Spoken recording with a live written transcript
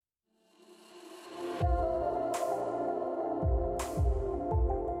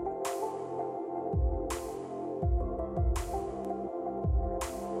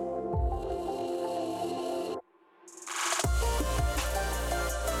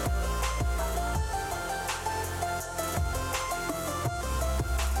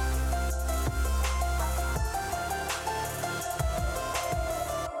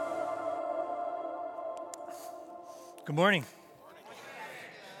Good morning.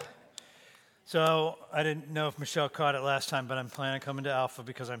 So I didn't know if Michelle caught it last time, but I'm planning on coming to Alpha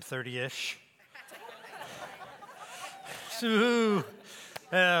because I'm 30-ish. So,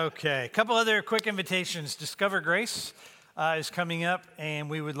 okay, a couple other quick invitations. Discover Grace is coming up, and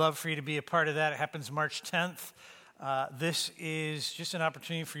we would love for you to be a part of that. It happens March 10th. This is just an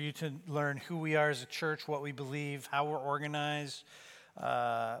opportunity for you to learn who we are as a church, what we believe, how we're organized,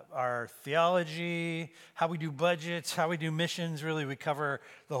 our theology, how we do budgets, how we do missions. Really, we cover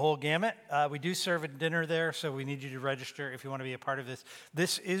the whole gamut. We do serve a dinner there, so we need you to register if you want to be a part of this.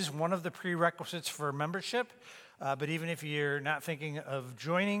 This is one of the prerequisites for membership, but even if you're not thinking of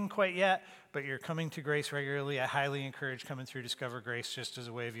joining quite yet, but you're coming to Grace regularly, I highly encourage coming through Discover Grace just as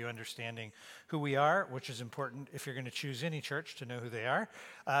a way of you understanding who we are, which is important if you're going to choose any church to know who they are.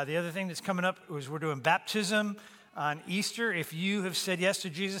 The other thing that's coming up is we're doing baptism on Easter. If you have said yes to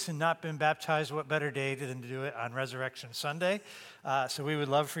Jesus and not been baptized, what better day than to do it on Resurrection Sunday? So we would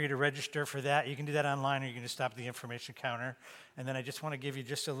love for you to register for that. You can do that online, or you can just stop at the information counter. And then I just want to give you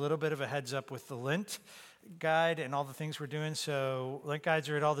just a little bit of a heads up with the Lent guide and all the things we're doing. So Lent guides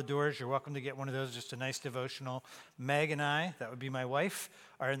are at all the doors. You're welcome to get one of those, just a nice devotional. Meg and I, that would be my wife,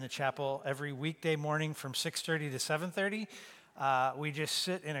 are in the chapel every weekday morning from 6:30 to 7:30. We just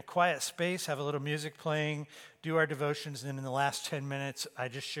sit in a quiet space, have a little music playing, do our devotions, and then in the last 10 minutes, I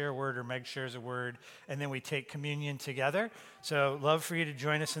just share a word or Meg shares a word, and then we take communion together. So love for you to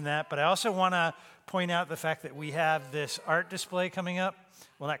join us in that. But I also want to point out the fact that we have this art display coming up.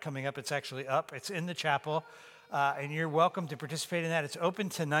 Well, not coming up, it's actually up. It's in the chapel. And you're welcome to participate in that. It's open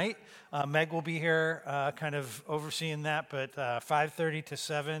tonight. Meg will be here kind of overseeing that, but 5:30 to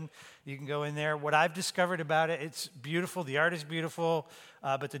 7, you can go in there. What I've discovered about it, it's beautiful. The art is beautiful,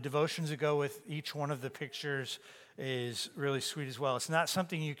 but the devotions that go with each one of the pictures is really sweet as well. It's not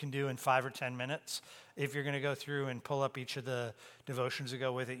something you can do in 5 or 10 minutes. If you're going to go through and pull up each of the devotions that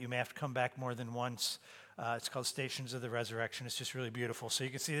go with it, you may have to come back more than once. It's called Stations of the Resurrection. It's just really beautiful. So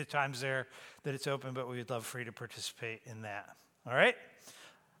you can see the times there that it's open, but we would love for you to participate in that. All right?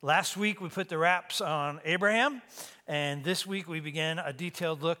 Last week we put the wraps on Abraham, and this week we began a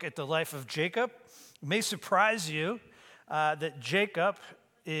detailed look at the life of Jacob. It may surprise you that Jacob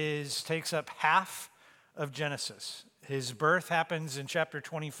takes up half of Genesis. His birth happens in chapter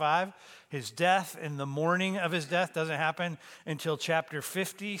 25. His death and the mourning of his death doesn't happen until chapter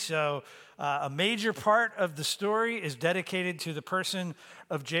 50. So a major part of the story is dedicated to the person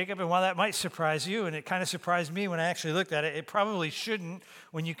of Jacob. And while that might surprise you, and it kind of surprised me when I actually looked at it, it probably shouldn't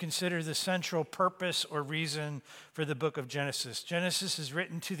when you consider the central purpose or reason for the book of Genesis. Genesis is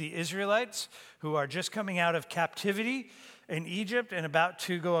written to the Israelites who are just coming out of captivity in Egypt and about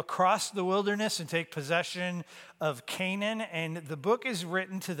to go across the wilderness and take possession of Canaan. And the book is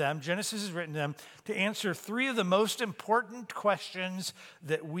written to them, Genesis is written to them, to answer three of the most important questions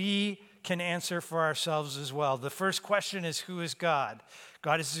that we can answer for ourselves as well. The first question is, who is God?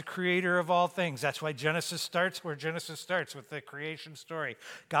 God is the creator of all things. That's why Genesis starts where Genesis starts, with the creation story.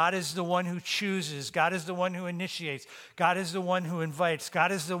 God is the one who chooses. God is the one who initiates. God is the one who invites.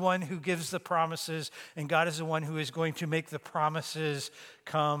 God is the one who gives the promises, and God is the one who is going to make the promises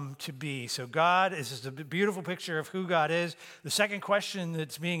come to be. So God is just a beautiful picture of who God is. The second question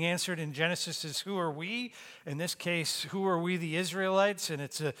that's being answered in Genesis is, who are we? In this case, who are we, the Israelites? And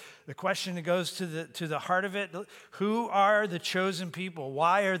it's the question that goes to the heart of it. Who are the chosen people?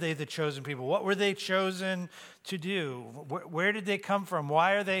 Why are they the chosen people? What were they chosen to do? Where did they come from?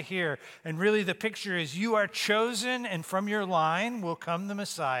 Why are they here? And really the picture is, you are chosen, and from your line will come the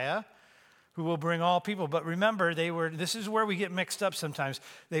Messiah, who will bring all people. But remember, this is where we get mixed up sometimes.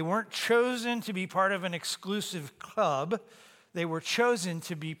 They weren't chosen to be part of an exclusive club. They were chosen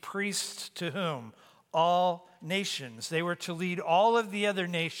to be priests to whom? All nations. They were to lead all of the other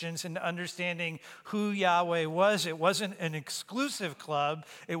nations into understanding who Yahweh was. It wasn't an exclusive club.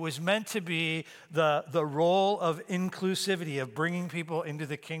 It was meant to be the role of inclusivity, of bringing people into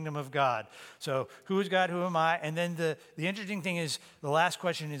the kingdom of God. So who is God? Who am I? And then the interesting thing is, the last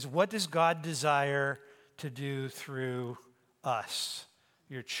question is, what does God desire to do through us?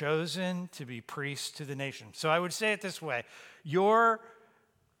 You're chosen to be priests to the nation. So I would say it this way. Your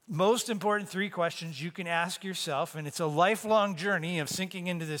most important three questions you can ask yourself, and it's a lifelong journey of sinking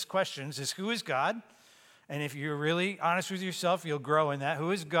into these questions, is, who is God? And if you're really honest with yourself, you'll grow in that.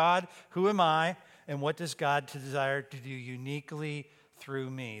 Who is God? Who am I? And what does God desire to do uniquely through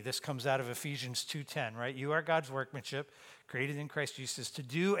me? This comes out of Ephesians 2:10, right? You are God's workmanship, created in Christ Jesus, to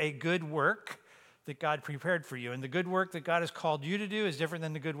do a good work, that God prepared for you. And the good work that God has called you to do is different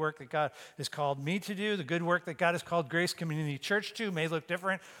than the good work that God has called me to do. The good work that God has called Grace Community Church to may look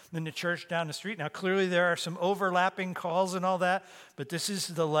different than the church down the street. Now, clearly there are some overlapping calls and all that, but this is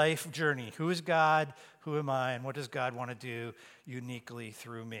the life journey. Who is God? Who am I? And what does God want to do uniquely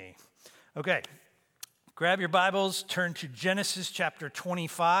through me? Okay, grab your Bibles, turn to Genesis chapter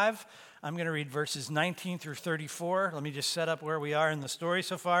 25. I'm going to read verses 19 through 34. Let me just set up where we are in the story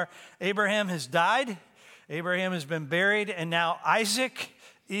so far. Abraham has died. Abraham has been buried, and now Isaac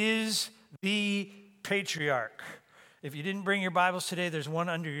is the patriarch. If you didn't bring your Bibles today, there's one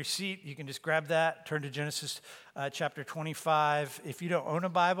under your seat. You can just grab that, turn to Genesis chapter 25. If you don't own a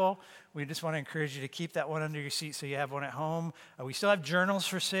Bible, we just want to encourage you to keep that one under your seat so you have one at home. We still have journals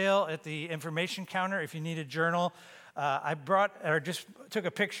for sale at the information counter if you need a journal. I just took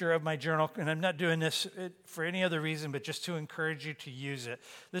a picture of my journal, and I'm not doing this for any other reason, but just to encourage you to use it.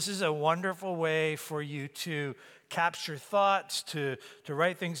 This is a wonderful way for you to capture thoughts, to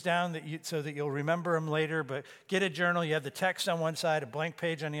write things down so that you'll remember them later. But get a journal. You have the text on one side, a blank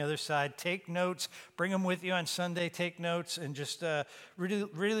page on the other side. Take notes. Bring them with you on Sunday. Take notes and just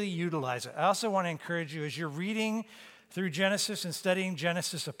really utilize it. I also want to encourage you as you're reading through Genesis and studying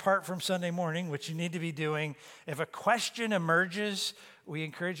Genesis apart from Sunday morning, which you need to be doing. If a question emerges, we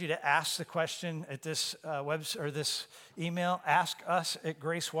encourage you to ask the question at this this email,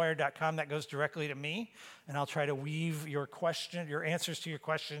 askus@gracewire.com. That goes directly to me, and I'll try to weave your answers to your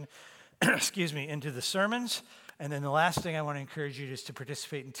question, into the sermons. And then the last thing I want to encourage you is to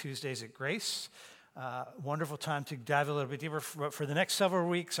participate in Tuesdays at Grace. Wonderful time to dive a little bit deeper. For the next several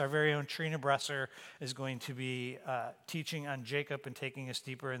weeks, our very own Trina Bresser is going to be teaching on Jacob and taking us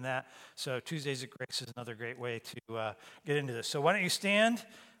deeper in that. So Tuesdays at Grace is another great way to get into this. So why don't you stand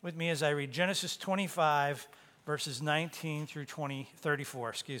with me as I read Genesis 25, verses 19 through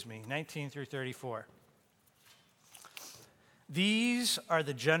 34. 19 through 34. These are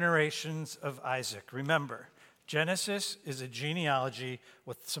the generations of Isaac. Remember, Genesis is a genealogy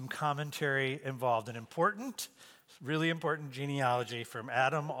with some commentary involved. An important, really important genealogy from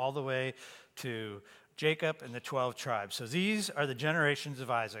Adam all the way to Jacob and the 12 tribes. So these are the generations of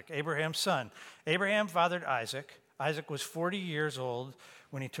Isaac, Abraham's son. Abraham fathered Isaac. Isaac was 40 years old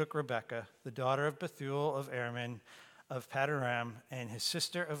when he took Rebekah, the daughter of Bethuel of Araman of Paddan, and his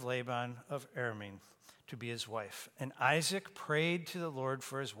sister of Laban of Aramean, to be his wife. And Isaac prayed to the Lord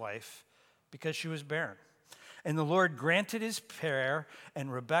for his wife because she was barren. And the Lord granted his prayer,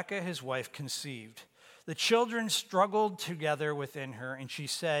 and Rebekah, his wife, conceived. The children struggled together within her, and she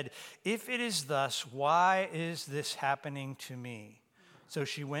said, "If it is thus, why is this happening to me?" So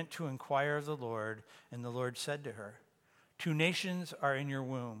she went to inquire of the Lord, and the Lord said to her, "Two nations are in your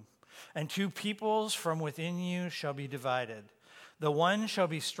womb, and two peoples from within you shall be divided. The one shall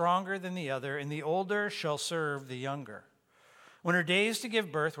be stronger than the other, and the older shall serve the younger." When her days to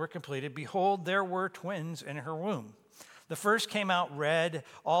give birth were completed, behold, there were twins in her womb. The first came out red.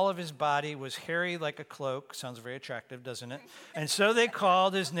 All of his body was hairy like a cloak. Sounds very attractive, doesn't it? And so they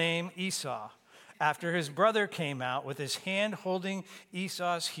called his name Esau. After his brother came out with his hand holding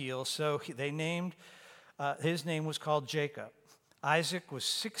Esau's heel, so they named, his name was called Jacob. Isaac was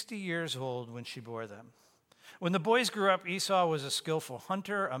 60 years old when she bore them. When the boys grew up, Esau was a skillful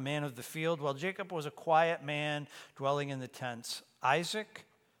hunter, a man of the field, while Jacob was a quiet man dwelling in the tents. Isaac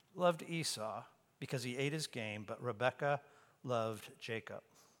loved Esau because he ate his game, but Rebekah loved Jacob.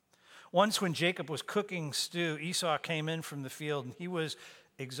 Once when Jacob was cooking stew, Esau came in from the field, and he was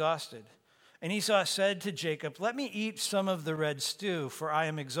exhausted. And Esau said to Jacob, "Let me eat some of the red stew, for I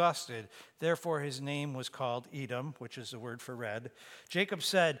am exhausted." Therefore his name was called Edom, which is the word for red. Jacob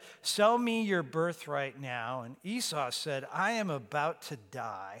said, "Sell me your birthright now." And Esau said, "I am about to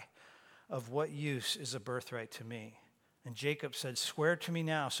die. Of what use is a birthright to me?" And Jacob said, "Swear to me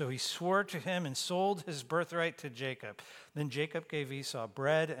now." So he swore to him and sold his birthright to Jacob. Then Jacob gave Esau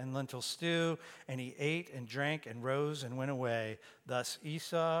bread and lentil stew, and he ate and drank and rose and went away. Thus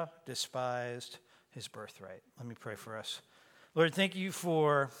Esau despised his birthright. Let me pray for us. Lord, thank you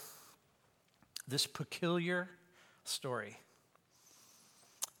for this peculiar story.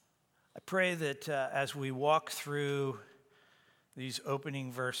 I pray that as we walk through these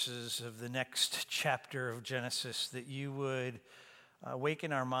opening verses of the next chapter of Genesis, that you would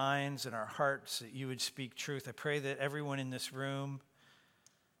awaken our minds and our hearts, that you would speak truth. I pray that everyone in this room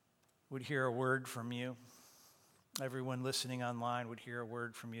would hear a word from you. Everyone listening online would hear a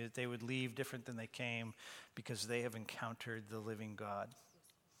word from you, that they would leave different than they came because they have encountered the living God.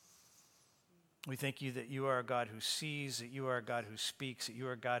 We thank you that you are a God who sees, that you are a God who speaks, that you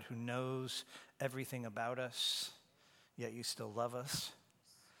are a God who knows everything about us, yet you still love us.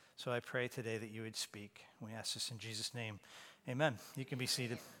 So I pray today that you would speak. We ask this in Jesus' name. Amen. You can be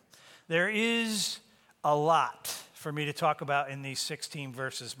seated. There is a lot for me to talk about in these 16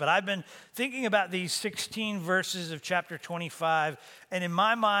 verses, but I've been thinking about these 16 verses of chapter 25, and in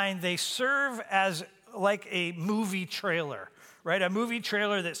my mind, they serve as like a movie trailer, right? A movie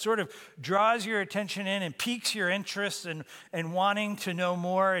trailer that sort of draws your attention in and piques your interest and wanting to know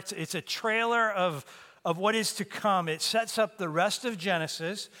more. It's a trailer of what is to come. It sets up the rest of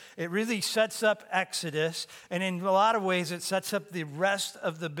Genesis. It really sets up Exodus. And in a lot of ways, it sets up the rest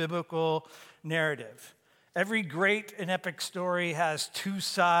of the biblical narrative. Every great and epic story has two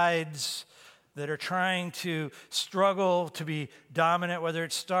sides that are trying to struggle to be dominant, whether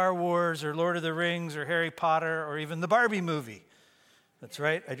it's Star Wars or Lord of the Rings or Harry Potter or even the Barbie movie. That's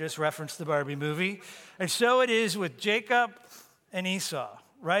right, I just referenced the Barbie movie. And so it is with Jacob and Esau,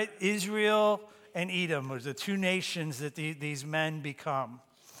 right? Israel and Edom was the two nations that these men become.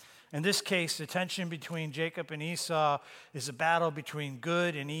 In this case, the tension between Jacob and Esau is a battle between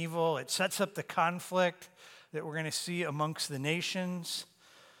good and evil. It sets up the conflict that we're going to see amongst the nations.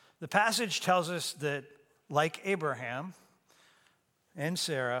 The passage tells us that, like Abraham and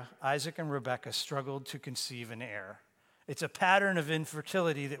Sarah, Isaac and Rebekah struggled to conceive an heir. It's a pattern of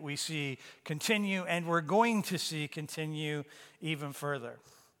infertility that we see continue, and we're going to see continue even further.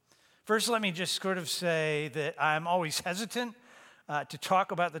 First, let me just sort of say that I'm always hesitant to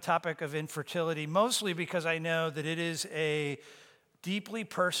talk about the topic of infertility, mostly because I know that it is a deeply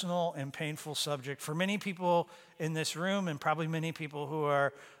personal and painful subject for many people in this room and probably many people who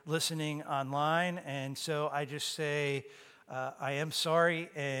are listening online. And so I just say, I am sorry,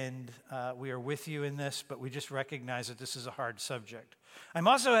 and we are with you in this, but we just recognize that this is a hard subject. I'm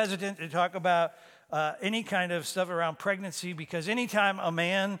also hesitant to talk about any kind of stuff around pregnancy, because anytime a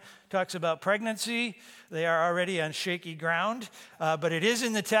man talks about pregnancy, they are already on shaky ground. But it is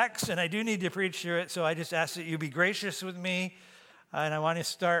in the text, and I do need to preach through it, so I just ask that you be gracious with me. And I want to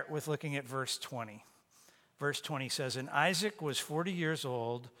start with looking at verse 20. Verse 20 says, "And Isaac was 40 years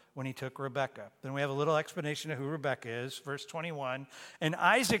old when he took Rebekah." Then we have a little explanation of who Rebekah is. Verse 21, "And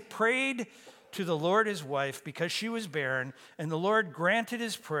Isaac prayed to the Lord his wife because she was barren, and the Lord granted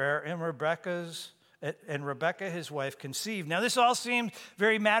his prayer, and Rebekah his wife conceived." Now this all seems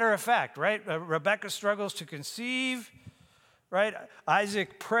very matter of fact, right? Rebekah struggles to conceive, right?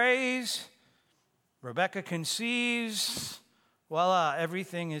 Isaac prays, Rebekah conceives. Voila,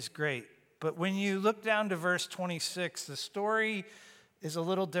 everything is great. But when you look down to verse 26, the story is a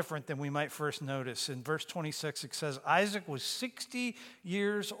little different than we might first notice. In verse 26, it says, "Isaac was 60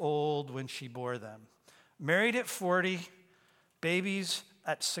 years old when she bore them. Married at 40, babies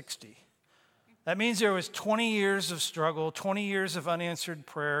at 60. That means there was 20 years of struggle, 20 years of unanswered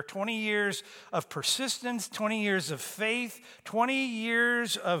prayer, 20 years of persistence, 20 years of faith, 20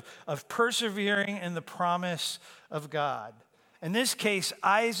 years of persevering in the promise of God. In this case,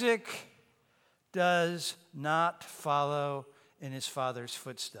 Isaac does not follow in his father's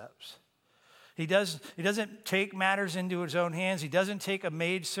footsteps. He doesn't take matters into his own hands. He doesn't take a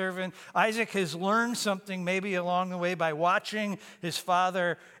maidservant. Isaac has learned something maybe along the way by watching his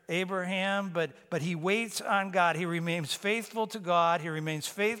father Abraham, but he waits on God. He remains faithful to God. He remains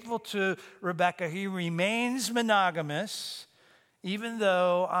faithful to Rebekah. He remains monogamous, even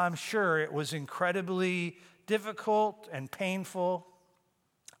though I'm sure it was incredibly difficult and painful.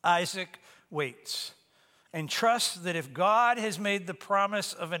 Isaac waits and trusts that if God has made the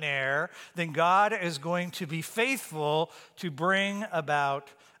promise of an heir, then God is going to be faithful to bring about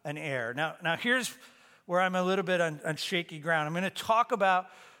an heir. Now here's where I'm a little bit on shaky ground. I'm going to talk about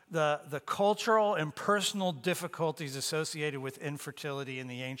the cultural and personal difficulties associated with infertility in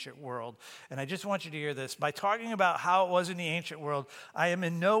the ancient world. And I just want you to hear this. By talking about how it was in the ancient world, I am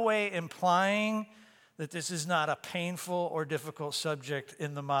in no way implying that this is not a painful or difficult subject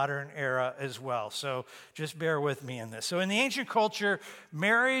in the modern era as well. So just bear with me in this. So in the ancient culture,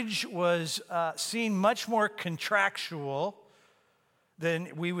 marriage was seen much more contractual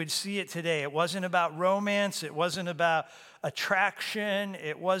than we would see it today. It wasn't about romance. It wasn't about attraction.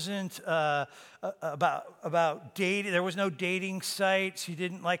 It wasn't about dating. There was no dating sites. You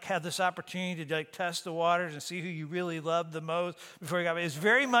didn't have this opportunity to test the waters and see who you really loved the most before you got married. It was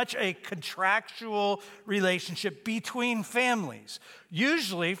very much a contractual relationship between families,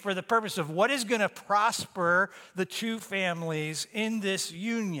 usually for the purpose of what is going to prosper the two families in this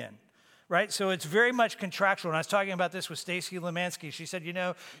union. Right? So it's very much contractual. And I was talking about this with Stacy Lemansky. She said,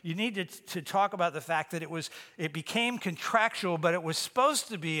 you need to talk about the fact that it became contractual, but it was supposed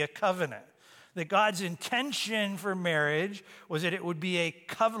to be a covenant. That God's intention for marriage was that it would be a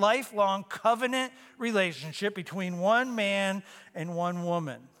lifelong covenant relationship between one man and one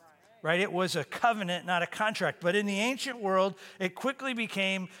woman. right? It was a covenant, not a contract. But in the ancient world, it quickly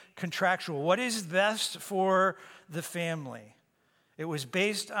became contractual. What is best for the family? It was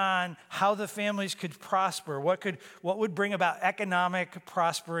based on how the families could prosper, what would bring about economic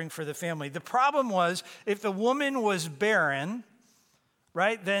prospering for the family. The problem was, if the woman was barren,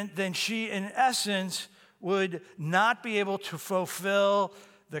 right, then she, in essence, would not be able to fulfill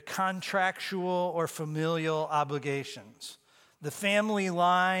the contractual or familial obligations. The family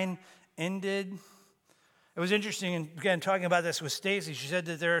line ended. It was interesting, and again, talking about this with Stacy, she said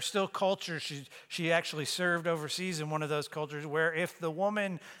that there are still cultures, she actually served overseas in one of those cultures, where if the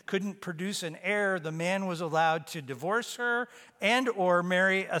woman couldn't produce an heir, the man was allowed to divorce her and or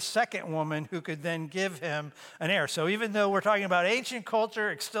marry a second woman who could then give him an heir. So even though we're talking about ancient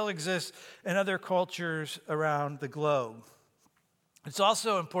culture, it still exists in other cultures around the globe. It's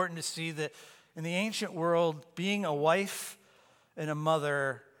also important to see that in the ancient world, being a wife and a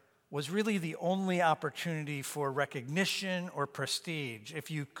mother was really the only opportunity for recognition or prestige.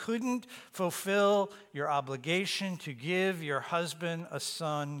 If you couldn't fulfill your obligation to give your husband a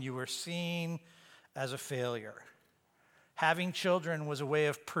son, you were seen as a failure. Having children was a way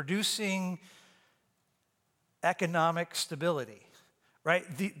of producing economic stability, right?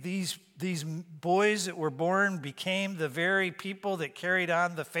 These boys that were born became the very people that carried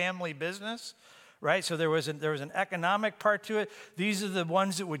on the family business. Right? So there was an economic part to it. These are the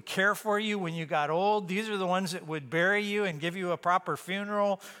ones that would care for you when you got old. These are the ones that would bury you and give you a proper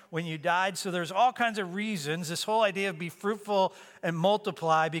funeral when you died. So there's all kinds of reasons. This whole idea of be fruitful and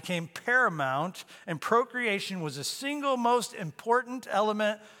multiply became paramount, and procreation was the single most important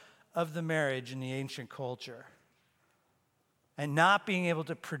element of the marriage in the ancient culture. And not being able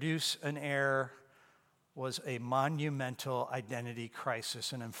to produce an heir was a monumental identity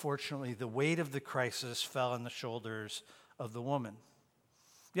crisis, and unfortunately, the weight of the crisis fell on the shoulders of the woman.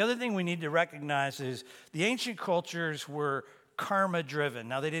 The other thing we need to recognize is the ancient cultures were karma-driven.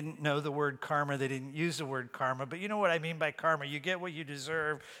 Now, they didn't know the word karma, they didn't use the word karma, but you know what I mean by karma. You get what you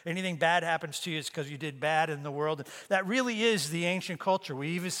deserve. Anything bad happens to you, it's because you did bad in the world. That really is the ancient culture. We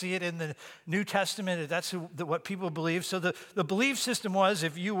even see it in the New Testament. That's what people believe. So the belief system was,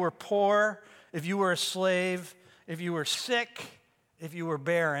 if you were poor, if you were a slave, if you were sick, if you were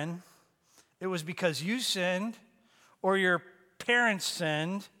barren, it was because you sinned, or your parents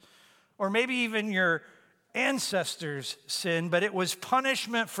sinned, or maybe even your ancestors sinned, but it was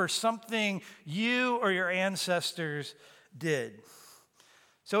punishment for something you or your ancestors did.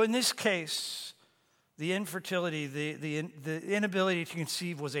 So in this case, the infertility, the inability to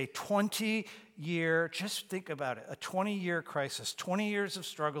conceive was a 20-year, just think about it, a 20-year crisis, 20 years of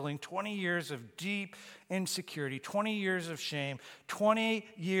struggling, 20 years of deep insecurity, 20 years of shame, 20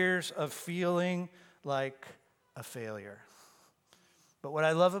 years of feeling like a failure. But what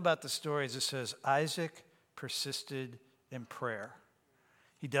I love about the story is it says Isaac persisted in prayer.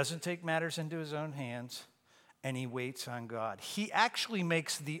 He doesn't take matters into his own hands, and he waits on God. He actually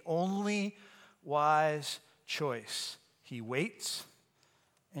makes the only wise choice. He waits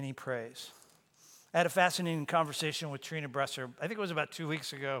and he prays. I had a fascinating conversation with Trina Bresser, I think it was about 2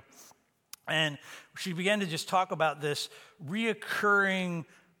 weeks ago, and she began to just talk about this reoccurring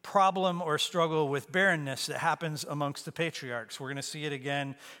problem or struggle with barrenness that happens amongst the patriarchs. We're going to see it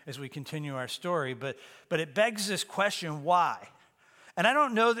again as we continue our story, but it begs this question, why? And I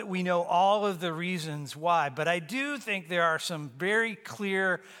don't know that we know all of the reasons why, but I do think there are some very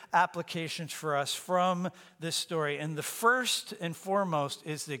clear applications for us from this story. And the first and foremost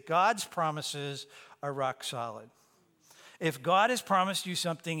is that God's promises are rock solid. If God has promised you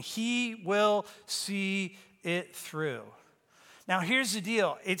something, He will see it through. Now, here's the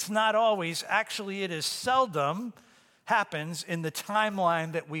deal. It's not always, actually, it is seldom happens in the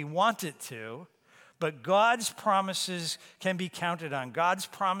timeline that we want it to. But God's promises can be counted on. God's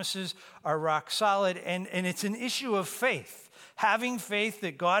promises are rock solid, and it's an issue of faith. Having faith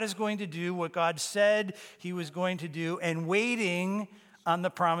that God is going to do what God said He was going to do, and waiting on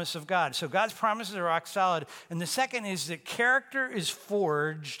the promise of God. So God's promises are rock solid. And the second is that character is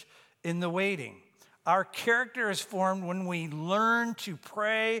forged in the waiting. Our character is formed when we learn to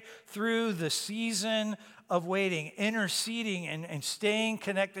pray through the season of waiting, interceding and staying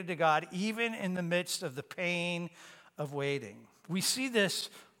connected to God, even in the midst of the pain of waiting. We see this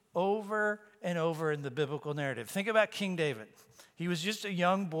over and over in the biblical narrative. Think about King David. He was just a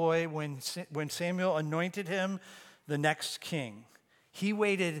young boy when Samuel anointed him the next king. He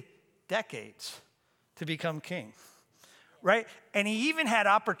waited decades to become king, right? And he even had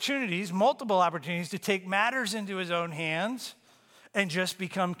opportunities, multiple opportunities, to take matters into his own hands and just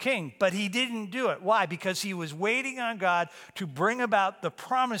become king. But he didn't do it. Why? Because he was waiting on God to bring about the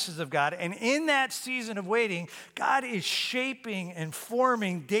promises of God. And in that season of waiting, God is shaping and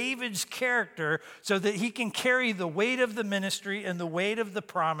forming David's character so that he can carry the weight of the ministry and the weight of the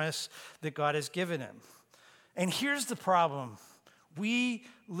promise that God has given him. And here's the problem. We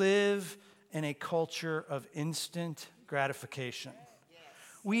live in a culture of instant gratification.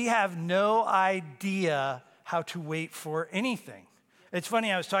 We have no idea how to wait for anything. It's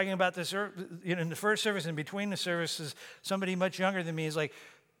funny, I was talking about this in the first service and between the services. Somebody much younger than me is like,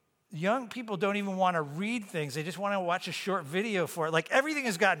 young people don't even want to read things. They just want to watch a short video for it. Like everything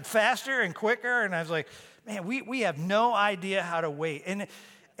has gotten faster and quicker. And I was like, man, we have no idea how to wait.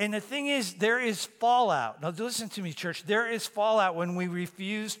 And the thing is, there is fallout. Now listen to me, church. There is fallout when we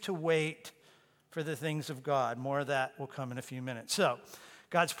refuse to wait for the things of God. More of that will come in a few minutes. So,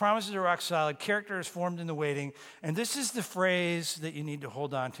 God's promises are rock solid. Character is formed in the waiting. And this is the phrase that you need to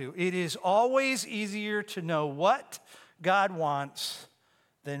hold on to. It is always easier to know what God wants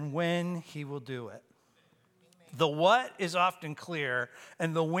than when he will do it. The what is often clear,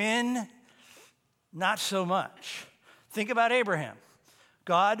 and the when, not so much. Think about Abraham.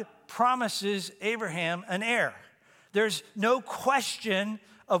 God promises Abraham an heir. There's no question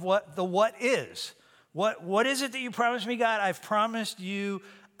of what the what is. What is it that you promised me, God? I've promised you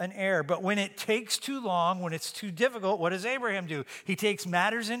an heir. But when it takes too long, when it's too difficult, what does Abraham do? He takes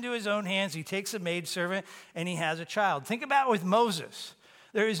matters into his own hands. He takes a maidservant, and he has a child. Think about with Moses.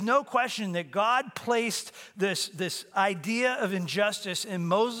 There is no question that God placed this idea of injustice in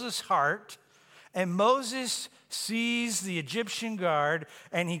Moses' heart, and Moses sees the Egyptian guard,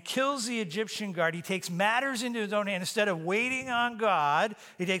 and he kills the Egyptian guard. He takes matters into his own hands. Instead of waiting on God,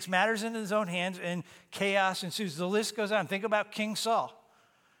 he takes matters into his own hands, and chaos ensues. The list goes on. Think about King Saul.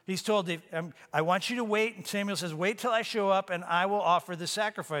 He's told, I want you to wait, and Samuel says, wait till I show up, and I will offer the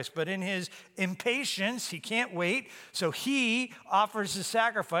sacrifice. But in his impatience, he can't wait, so he offers the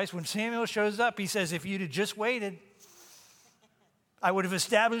sacrifice. When Samuel shows up, he says, if you'd have just waited, I would have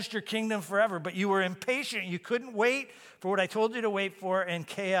established your kingdom forever, but you were impatient. You couldn't wait for what I told you to wait for, and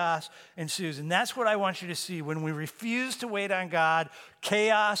chaos ensues. And that's what I want you to see. When we refuse to wait on God,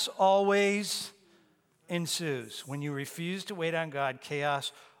 chaos always ensues. When you refuse to wait on God,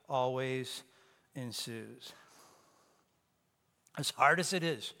 chaos always ensues. As hard as it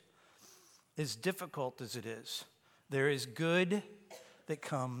is, as difficult as it is, there is good that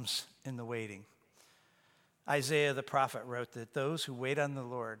comes in the waiting. Isaiah the prophet wrote that those who wait on the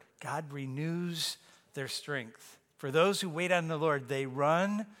Lord, God renews their strength. For those who wait on the Lord, they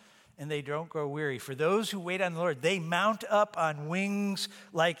run and they don't grow weary. For those who wait on the Lord, they mount up on wings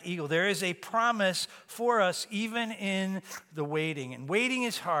like eagle. There is a promise for us even in the waiting. And waiting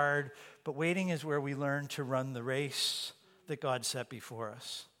is hard, but waiting is where we learn to run the race that God set before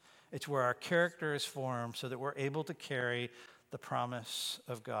us. It's where our character is formed so that we're able to carry the promise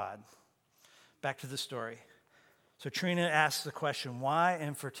of God. Back to the story. So Trina asks the question, why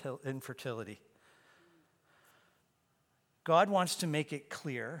infertility? God wants to make it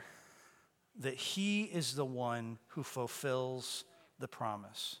clear that he is the one who fulfills the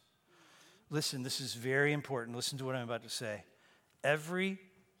promise. Listen, this is very important. Listen to what I'm about to say. Every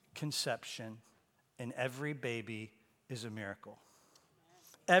conception and every baby is a miracle.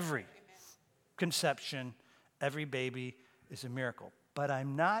 Every conception, every baby is a miracle. But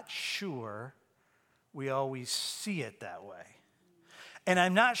I'm not sure we always see it that way. And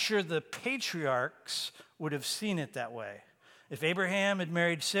I'm not sure the patriarchs would have seen it that way. If Abraham had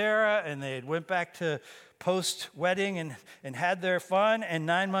married Sarah and they had went back to post-wedding and had their fun, and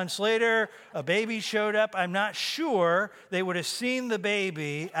 9 months later a baby showed up, I'm not sure they would have seen the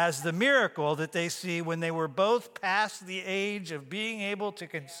baby as the miracle that they see when they were both past the age of being able to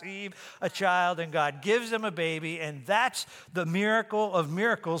conceive a child, and God gives them a baby, and that's the miracle of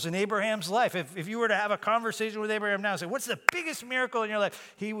miracles in Abraham's life. If you were to have a conversation with Abraham now and say, what's the biggest miracle in your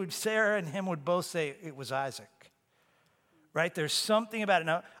life? Sarah and him would both say it was Isaac. Right? There's something about it.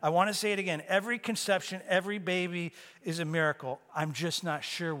 Now, I want to say it again. Every conception, every baby is a miracle. I'm just not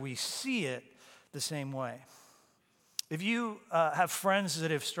sure we see it the same way. If you have friends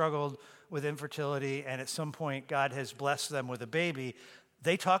that have struggled with infertility and at some point God has blessed them with a baby,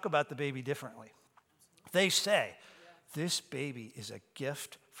 they talk about the baby differently. They say, this baby is a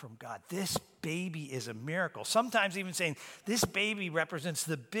gift from God. This baby is a miracle. Sometimes even saying, this baby represents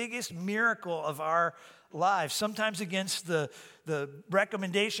the biggest miracle of our lives. Sometimes against the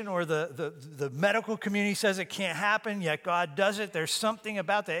recommendation or the medical community says it can't happen, yet God does it. There's something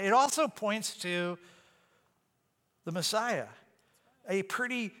about that. It also points to the Messiah, a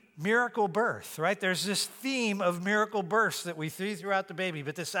pretty miracle birth, right? There's this theme of miracle births that we see throughout the baby,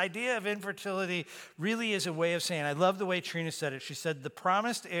 but this idea of infertility really is a way of saying, I love the way Trina said it. She said, the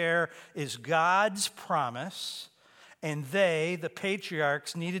promised heir is God's promise, and they, the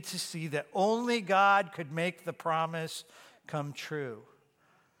patriarchs, needed to see that only God could make the promise come true.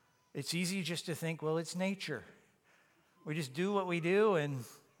 It's easy just to think, well, it's nature. We just do what we do, and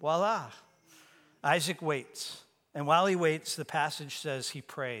voila. Isaac waits. And while he waits, the passage says he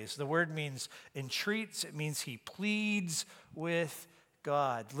prays. The word means entreats. It means he pleads with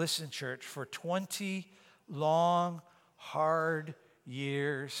God. Listen, church, for 20 long, hard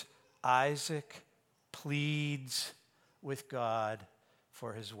years, Isaac pleads with God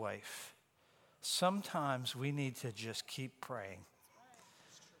for his wife. Sometimes we need to just keep praying.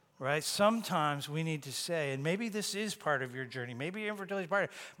 Right? Sometimes we need to say, and maybe this is part of your journey. Maybe infertility is part of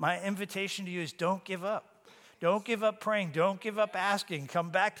it. My invitation to you is don't give up. Don't give up praying. Don't give up asking.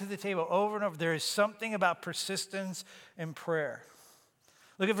 Come back to the table over and over. There is something about persistence in prayer.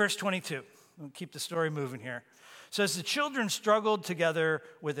 Look at verse 22. We'll keep the story moving here. It says, the children struggled together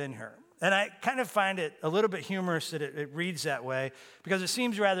within her. And I kind of find it a little bit humorous that it reads that way because it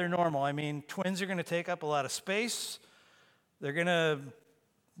seems rather normal. I mean, twins are going to take up a lot of space. They're going to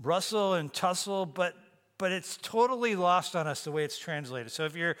rustle and tussle, but it's totally lost on us the way it's translated. So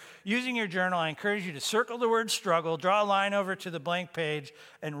if you're using your journal, I encourage you to circle the word struggle, draw a line over to the blank page,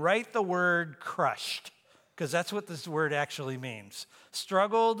 and write the word crushed, because that's what this word actually means.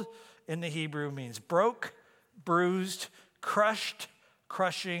 Struggled in the Hebrew means broke, bruised, crushed,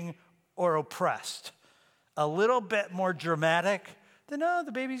 crushing, or oppressed. A little bit more dramatic than,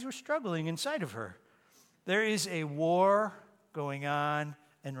 the babies were struggling inside of her. There is a war going on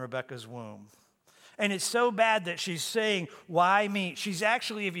in Rebekah's womb. And it's so bad that she's saying, why me? She's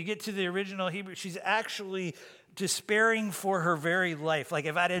actually, if you get to the original Hebrew, she's actually despairing for her very life. Like,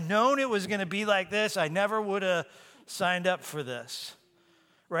 if I'd have known it was going to be like this, I never would have signed up for this.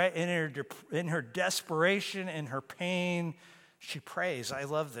 Right? In her desperation, in her pain, she prays. I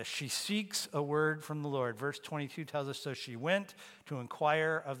love this. She seeks a word from the Lord. Verse 22 tells us, so she went to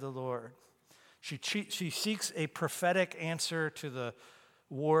inquire of the Lord. She seeks a prophetic answer to the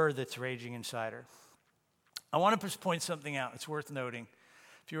war that's raging inside her. I want to just point something out. It's worth noting.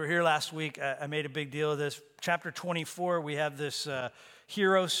 If you were here last week, I made a big deal of this. Chapter 24, we have this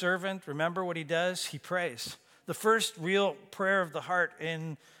hero servant. Remember what he does? He prays. The first real prayer of the heart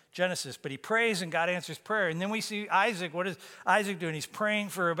in Genesis. But he prays and God answers prayer. And then we see Isaac. What is Isaac doing? He's praying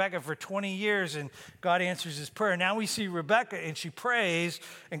for Rebekah for 20 years and God answers his prayer. Now we see Rebekah and she prays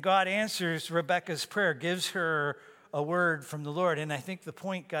and God answers Rebekah's prayer, gives her a word from the Lord. And I think the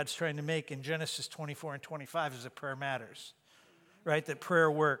point God's trying to make in Genesis 24 and 25 is that prayer matters, right? That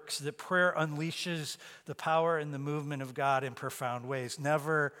prayer works, that prayer unleashes the power and the movement of God in profound ways.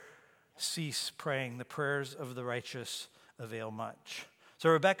 Never cease praying. The prayers of the righteous avail much. So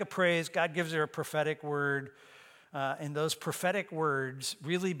Rebekah prays, God gives her a prophetic word, and those prophetic words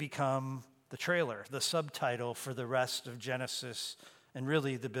really become the trailer, the subtitle for the rest of Genesis and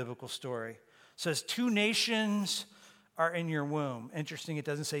really the biblical story. It says, 2 nations are in your womb. Interesting, it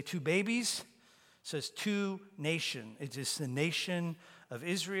doesn't say 2 babies. It says 2 nation. It is the nation of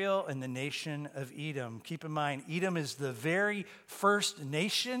Israel and the nation of Edom. Keep in mind, Edom is the very first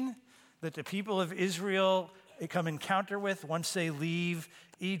nation that the people of Israel come encounter with once they leave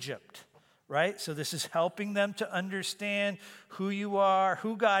Egypt, right? So this is helping them to understand who you are,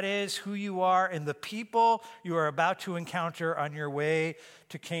 who God is, who you are, and the people you are about to encounter on your way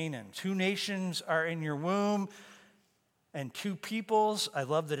to Canaan. 2 nations are in your womb, and 2 peoples, I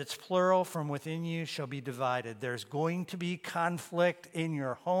love that it's plural, from within you shall be divided. There's going to be conflict in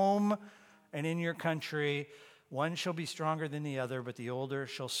your home and in your country. One shall be stronger than the other, but the older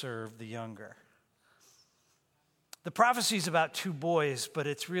shall serve the younger. The prophecy is about 2 boys, but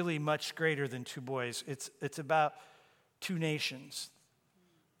it's really much greater than 2 boys. It's about 2 nations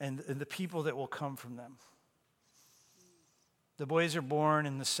and the people that will come from them. The boys are born,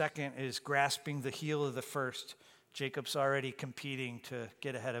 and the second is grasping the heel of the first. Jacob's already competing to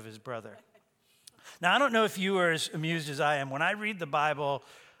get ahead of his brother. Now, I don't know if you are as amused as I am. When I read the Bible,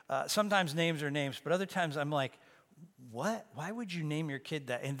 sometimes names are names, but other times I'm like, what? Why would you name your kid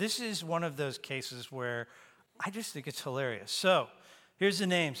that? And this is one of those cases where I just think it's hilarious. So here's the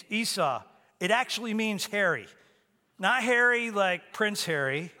names. Esau, it actually means hairy. Not Harry like Prince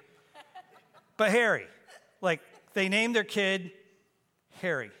Harry, but hairy. Like they named their kid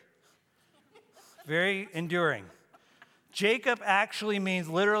Harry. Very enduring. Jacob actually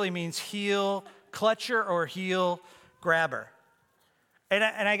literally means heel clutcher or heel grabber. And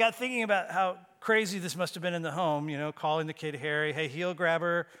I got thinking about how crazy this must have been in the home, calling the kid Harry, hey, heel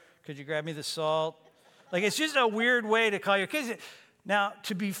grabber, Could you grab me the salt? Like, it's just a weird way to call your kids. Now,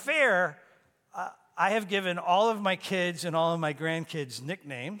 to be fair, I have given all of my kids and all of my grandkids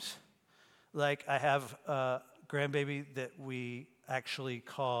nicknames. Like, I have a grandbaby that we actually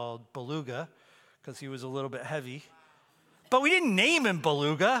called Beluga because he was a little bit heavy. But we didn't name him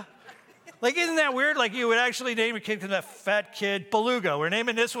Beluga. Like, isn't that weird? Like, you would actually name a kid, that fat kid, Beluga. We're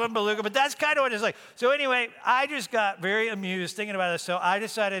naming this one Beluga, but that's kind of what it's like. So anyway, I just got very amused thinking about this. So I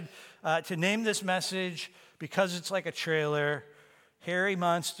decided to name this message, because it's like a trailer, Hairy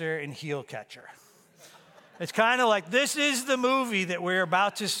Monster and Heel Catcher. It's kind of like, this is the movie that we're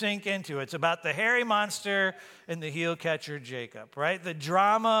about to sink into. It's about the hairy monster and the heel catcher, Jacob, right? The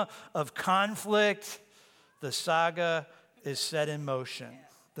drama of conflict, the saga is set in motion.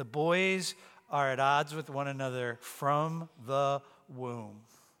 The boys are at odds with one another from the womb.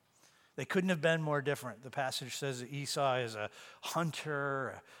 They couldn't have been more different. The passage says that Esau is a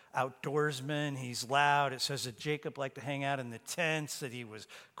hunter, an outdoorsman. He's loud. It says that Jacob liked to hang out in the tents, that he was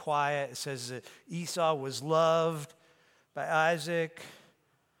quiet. It says that Esau was loved by Isaac,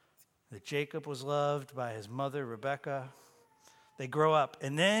 that Jacob was loved by his mother, Rebekah. They grow up.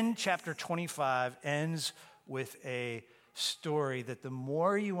 And then chapter 25 ends with a story that the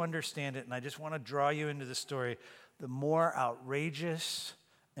more you understand it, and I just want to draw you into the story, the more outrageous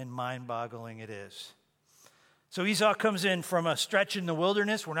and mind-boggling it is. So Esau comes in from a stretch in the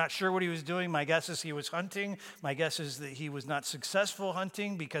wilderness. We're not sure what he was doing. My guess is he was hunting. My guess is that he was not successful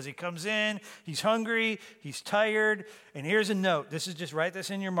hunting, because he comes in, he's hungry, he's tired. And here's a note. This is, just write this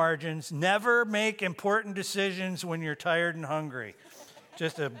in your margins. Never make important decisions when you're tired and hungry.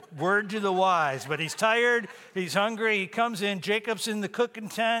 Just a word to the wise. But he's tired, he's hungry, he comes in. Jacob's in the cooking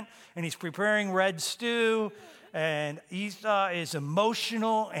tent, and he's preparing red stew. And Esau is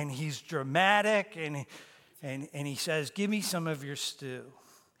emotional, and he's dramatic, and he says, give me some of your stew.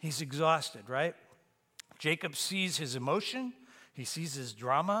 He's exhausted, right? Jacob sees his emotion, he sees his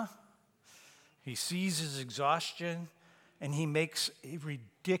drama, he sees his exhaustion, and he makes a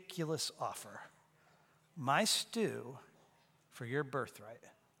ridiculous offer. My stew for your birthright.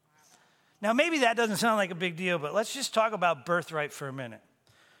 Now, maybe that doesn't sound like a big deal, but let's just talk about birthright for a minute.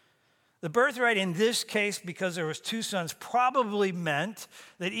 The birthright in this case, because there was two sons, probably meant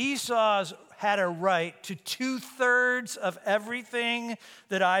that Esau's had a right to 2/3 of everything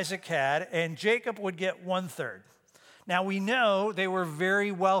that Isaac had, and Jacob would get 1/3. Now, we know they were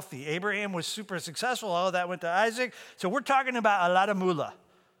very wealthy. Abraham was super successful. All of that went to Isaac. So we're talking about a lot of moolah,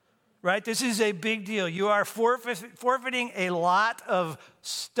 right? This is a big deal. You are forfeiting a lot of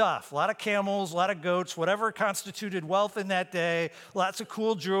stuff, a lot of camels, a lot of goats, whatever constituted wealth in that day, lots of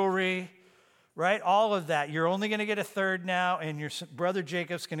cool jewelry, right? All of that. You're only going to get 1/3 now, and your brother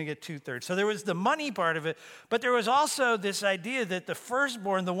Jacob's going to get 2/3. So there was the money part of it, but there was also this idea that the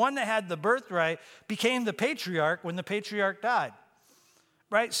firstborn, the one that had the birthright, became the patriarch when the patriarch died,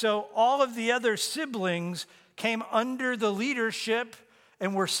 right? So all of the other siblings came under the leadership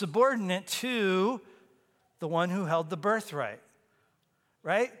and were subordinate to the one who held the birthright,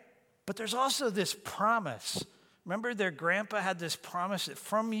 right? But there's also this promise. Remember, their grandpa had this promise that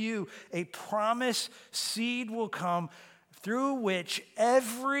from you, a promised seed will come through which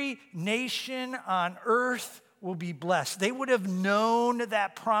every nation on earth will be blessed. They would have known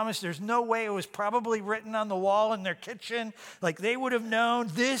that promise. There's no way. It was probably written on the wall in their kitchen. Like, they would have known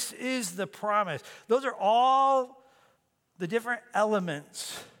this is the promise. Those are all the different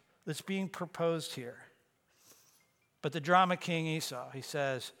elements that's being proposed here. But the drama king Esau, he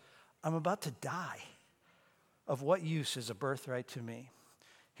says, I'm about to die. Of what use is a birthright to me?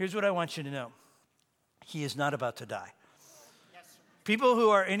 Here's what I want you to know. He is not about to die. Yes, sir. People who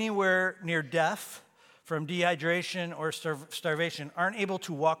are anywhere near death from dehydration or starvation aren't able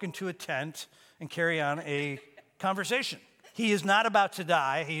to walk into a tent and carry on a conversation. He is not about to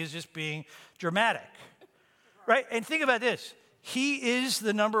die. He is just being dramatic. Right? And think about this. He is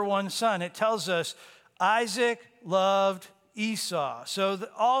the number one son. It tells us Isaac loved Esau. So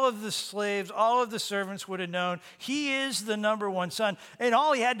all of the slaves, all of the servants would have known he is the number one son. And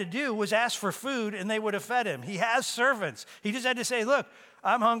all he had to do was ask for food and they would have fed him. He has servants. He just had to say, look,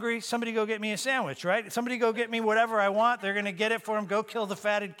 I'm hungry. Somebody go get me a sandwich, right? Somebody go get me whatever I want. They're going to get it for him. Go kill the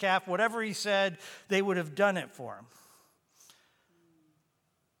fatted calf. Whatever he said, they would have done it for him.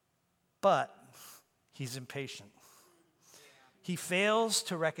 But he's impatient. He fails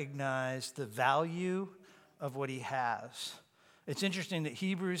to recognize the value of what he has. It's interesting that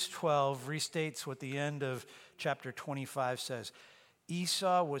Hebrews 12 restates what the end of chapter 25 says.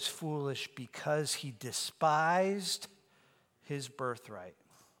 Esau was foolish because he despised his birthright.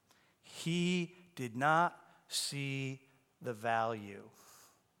 He did not see the value.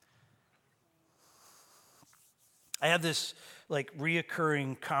 I have this like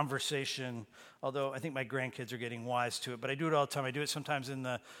reoccurring conversation, although I think my grandkids are getting wise to it, but I do it all the time. I do it sometimes in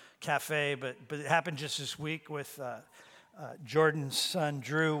the cafe, but it happened just this week with Jordan's son,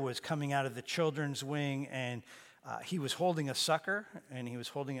 Drew, was coming out of the children's wing, and he was holding a sucker, and he was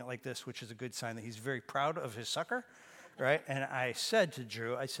holding it like this, which is a good sign that he's very proud of his sucker, right? And I said to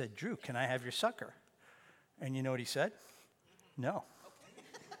Drew, Drew, can I have your sucker? And you know what he said? No.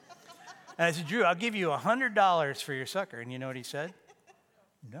 And I said, Drew, I'll give you $100 for your sucker. And you know what he said?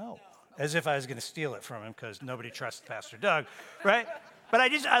 No. As if I was going to steal it from him because nobody trusts Pastor Doug, right? But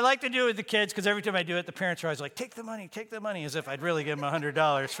I like to do it with the kids because every time I do it, the parents are always like, take the money, as if I'd really give them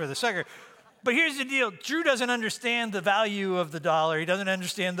 $100 for the sucker. But here's the deal. Drew doesn't understand the value of the dollar. He doesn't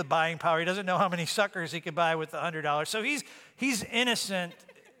understand the buying power. He doesn't know how many suckers he could buy with the $100. So he's innocent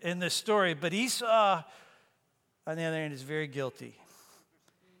in this story. But Esau, on the other hand, is very guilty.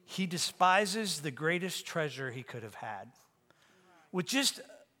 He despises the greatest treasure he could have had. With just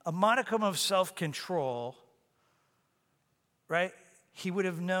a modicum of self-control, right, he would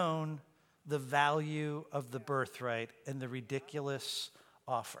have known the value of the birthright and the ridiculous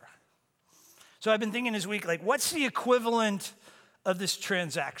offer. So I've been thinking this week, like, what's the equivalent of this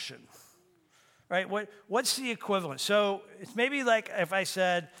transaction, right? What's the equivalent? So it's maybe like if I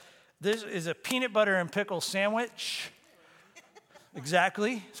said, this is a peanut butter and pickle sandwich.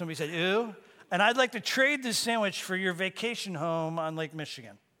 Exactly. Somebody said, ew. And I'd like to trade this sandwich for your vacation home on Lake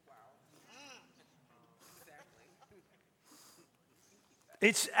Michigan.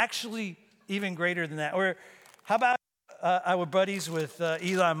 It's actually even greater than that. Or how about our buddies with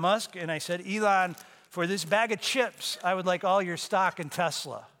Elon Musk, and I said, Elon, for this bag of chips, I would like all your stock in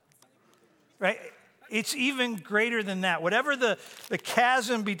Tesla. Right? It's even greater than that. Whatever the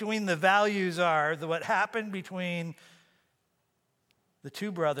chasm between the values are, what happened between the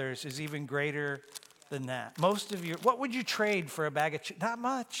two brothers is even greater than that. Most of you, what would you trade for a bag of chips? Not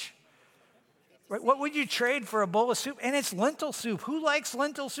much. Right? What would you trade for a bowl of soup? And it's lentil soup. Who likes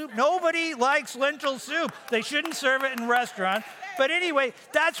lentil soup? Nobody likes lentil soup. They shouldn't serve it in restaurants. But anyway,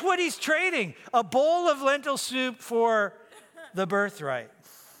 that's what he's trading. A bowl of lentil soup for the birthright.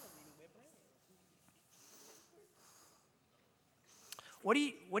 What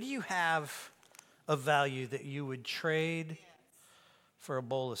do you have of value that you would trade for a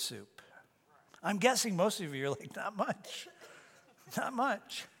bowl of soup? I'm guessing most of you are like, not much. Not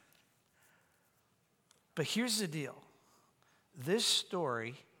much. But here's the deal. This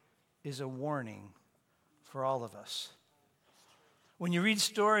story is a warning for all of us. When you read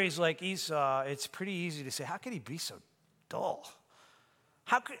stories like Esau, it's pretty easy to say, how could he be so dull?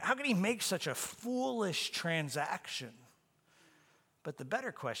 How could he make such a foolish transaction? But the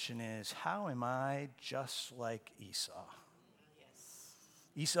better question is, how am I just like Esau?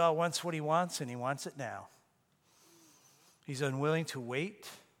 Esau wants what he wants, and he wants it now. He's unwilling to wait.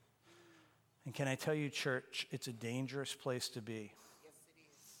 And can I tell you, church, it's a dangerous place to be. Yes, it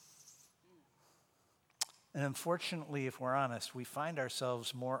is. And unfortunately, if we're honest, we find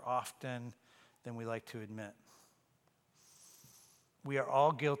ourselves more often than we like to admit. We are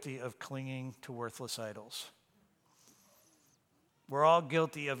all guilty of clinging to worthless idols. We're all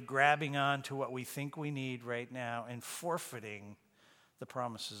guilty of grabbing on to what we think we need right now and forfeiting the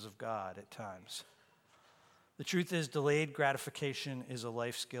promises of God at times. The truth is, delayed gratification is a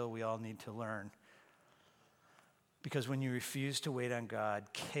life skill we all need to learn. Because when you refuse to wait on God,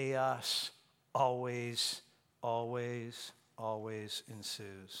 chaos always, always, always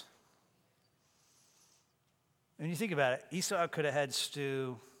ensues. When you think about it, Esau could have had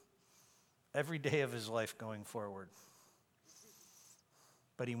stew every day of his life going forward.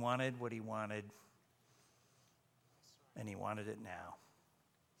 But he wanted what he wanted, and he wanted it now.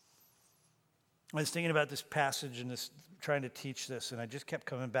 I was thinking about this passage and trying to teach this, and I just kept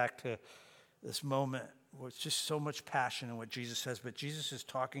coming back to this moment where it's just so much passion in what Jesus says. But Jesus is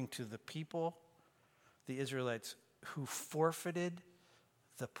talking to the people, the Israelites, who forfeited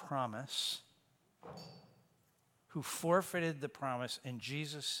the promise. And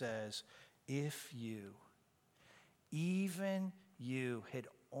Jesus says, if you, even you, had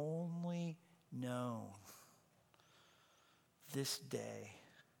only known this day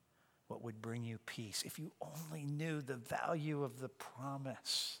what would bring you peace, if you only knew the value of the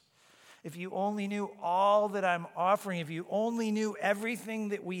promise, if you only knew all that I'm offering, if you only knew everything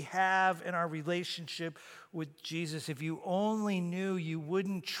that we have in our relationship with Jesus, if you only knew, you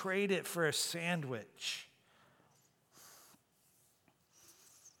wouldn't trade it for a sandwich.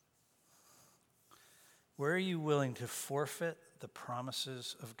 Where are you willing to forfeit the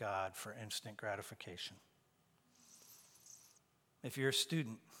promises of God for instant gratification? If you're a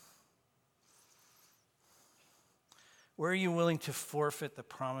student, Where are you willing to forfeit the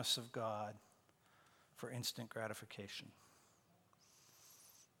promise of God for instant gratification?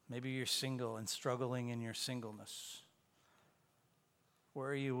 Maybe you're single and struggling in your singleness. Where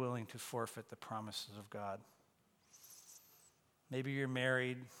are you willing to forfeit the promises of God? Maybe you're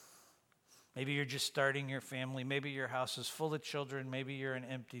married. Maybe you're just starting your family. Maybe your house is full of children. Maybe you're an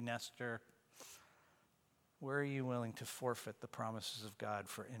empty nester. Where are you willing to forfeit the promises of God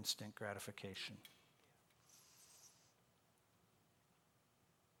for instant gratification?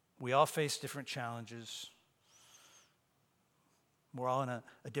 We all face different challenges. We're all in a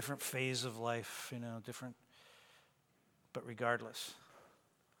different phase of life, different. But regardless,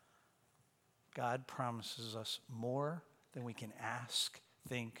 God promises us more than we can ask,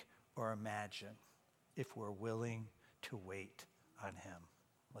 think, or imagine if we're willing to wait on him.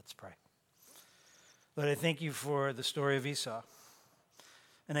 Let's pray. Lord, I thank you for the story of Esau.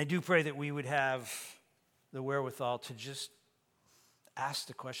 And I do pray that we would have the wherewithal to just ask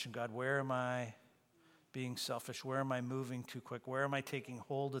the question, God, where am I being selfish? Where am I moving too quick? Where am I taking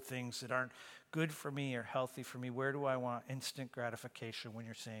hold of things that aren't good for me or healthy for me? Where do I want instant gratification when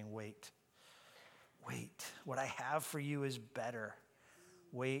you're saying wait? Wait. What I have for you is better.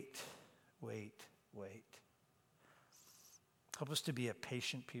 Wait, wait, wait. Help us to be a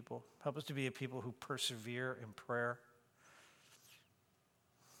patient people. Help us to be a people who persevere in prayer.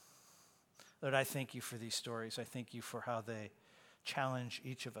 Lord, I thank you for these stories. I thank you for how they challenge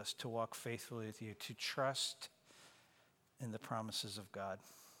each of us to walk faithfully with you, to trust in the promises of God.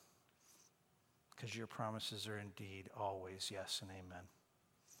 Because your promises are indeed always yes and amen.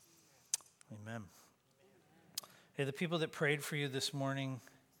 Amen. Hey, the people that prayed for you this morning,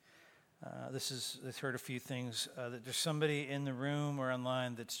 they've heard a few things. That there's somebody in the room or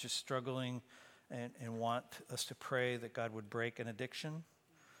online that's just struggling and want us to pray that God would break an addiction,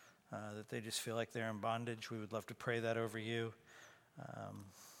 that they just feel like they're in bondage. We would love to pray that over you.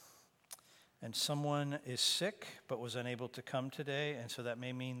 And someone is sick but was unable to come today, and so that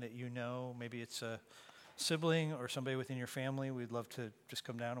may mean that maybe it's a sibling or somebody within your family. We'd love to just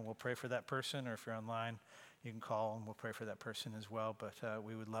come down and we'll pray for that person, or if you're online, you can call and we'll pray for that person as well. But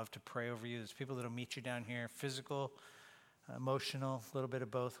we would love to pray over you. There's people that will meet you down here, physical, emotional, a little bit of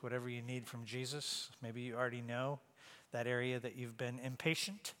both, whatever you need from Jesus. Maybe you already know that area that you've been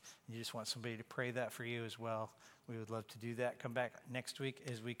impatient, and you just want somebody to pray that for you as well. We would love to do that. Come back next week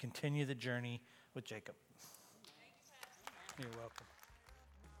as we continue the journey with Jacob. You're welcome.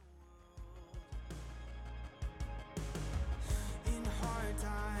 In hard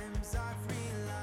times, I've realized